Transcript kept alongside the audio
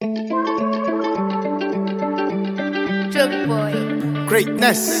Broke boy.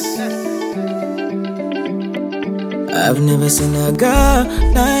 Greatness. I've never seen a girl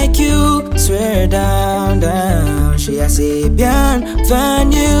like you. Swear down, down. She a say,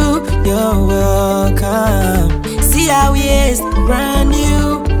 Bienvenue, you're welcome. See how he is, brand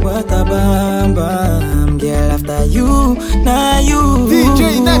new. What a bam bam. Girl, after you, now you.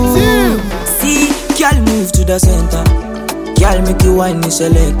 DJ Neptune. See, girl, move to the center. Girl, make you whine me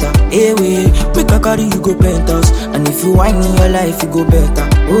selector. Hey, wait, make a carry you go penthouse. And if you whine in your life, you go better.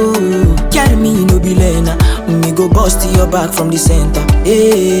 Oh, girl, me no be learner. Me go bust your back from the center.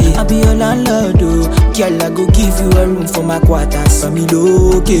 Hey, I be your landlord, oh. Girl, I go give you a room for my quarters. For me,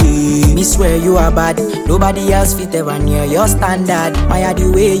 okay. Me swear you are bad. Nobody else fit ever near your standard. My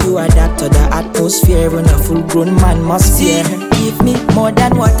the way you adapt to the atmosphere when a full-grown man must fear. Give me more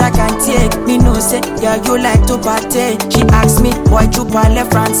than what I can take. Me know say, yeah, you like to party. She ask me, why you parle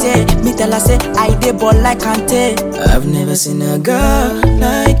français? Me tell her say, I dey ball like Kante. I've never seen a girl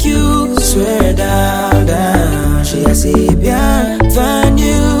like you. Swear down, down. She a say,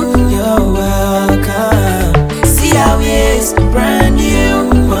 Bienvenue, you're welcome. See how he is, brand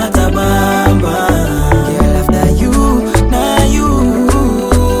new. What a bam bam. Girl, after you, now you.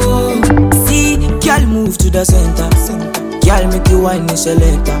 See, girl, move to the center. Girl, make you whine me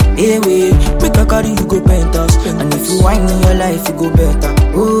selector. Hey, wait, make a carry you go penthouse. And if you whine in your life, you go better.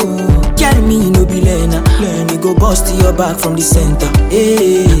 Oh, girl, me no be learner. Me go bust your back from the center.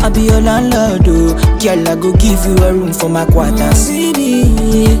 Hey, I be your landlord, oh. Girl, I go give you a room for my quarters.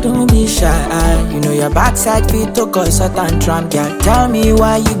 Baby, don't be shy. You know your backside fit to cause a tantrum. Girl, tell me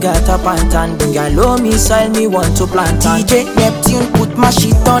why you got up and tan. Girl, oh me soil, me want to plant on. DJ Neptune, put my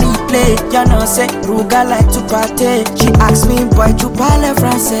shit on replay. You know say, Ruga like to party. She ask me, boy, tu parle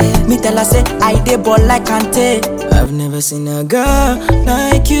français? Me tell her say, I dey ball like Kante. I've never seen a girl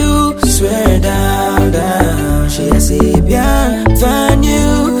like you. Swear down, down. She a say,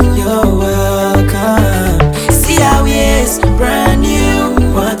 Bienvenue, you're welcome. See how he is, brand new.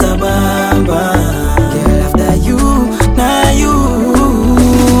 What a bam bam. Girl, after you, now you.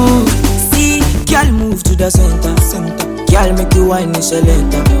 See, girl, move to the center. Girl, make you whine me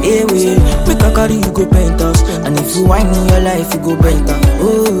selector. Hey, wait, make a carry you go penthouse. And if you whine in your life, you go better.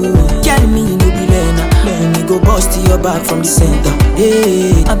 Oh, girl, me no be learner. Me go bust your back from the center.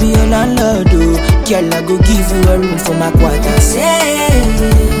 Hey, I be your landlord, oh. Girl, I go give you a room for my quarters.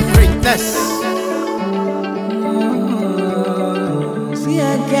 Hey, Greatness. see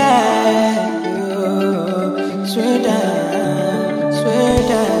a girl, swear down, swear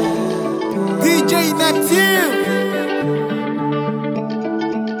down. DJ Neptune.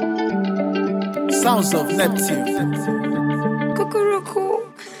 Sounds of Neptune.